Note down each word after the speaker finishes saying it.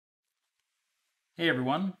Hey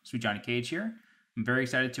everyone, SweetJohnnyCage here. I'm very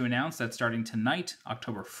excited to announce that starting tonight,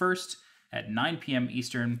 October 1st at 9 p.m.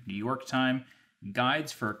 Eastern, New York time,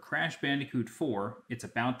 guides for Crash Bandicoot 4, It's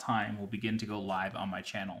About Time, will begin to go live on my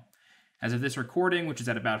channel. As of this recording, which is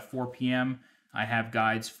at about 4 p.m., I have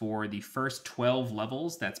guides for the first 12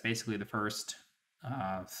 levels. That's basically the first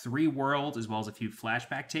 3 worlds, as well as a few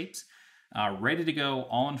flashback tapes, ready to go,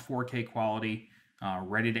 all in 4K quality,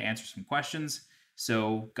 ready to answer some questions.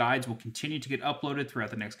 So guides will continue to get uploaded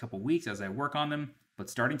throughout the next couple weeks as I work on them,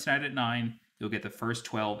 but starting tonight at 9, you'll get the first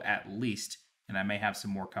 12 at least, and I may have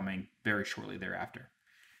some more coming very shortly thereafter.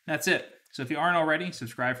 That's it. So if you aren't already,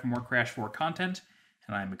 subscribe for more Crash 4 content,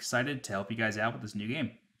 and I'm excited to help you guys out with this new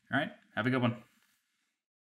game. All right, have a good one.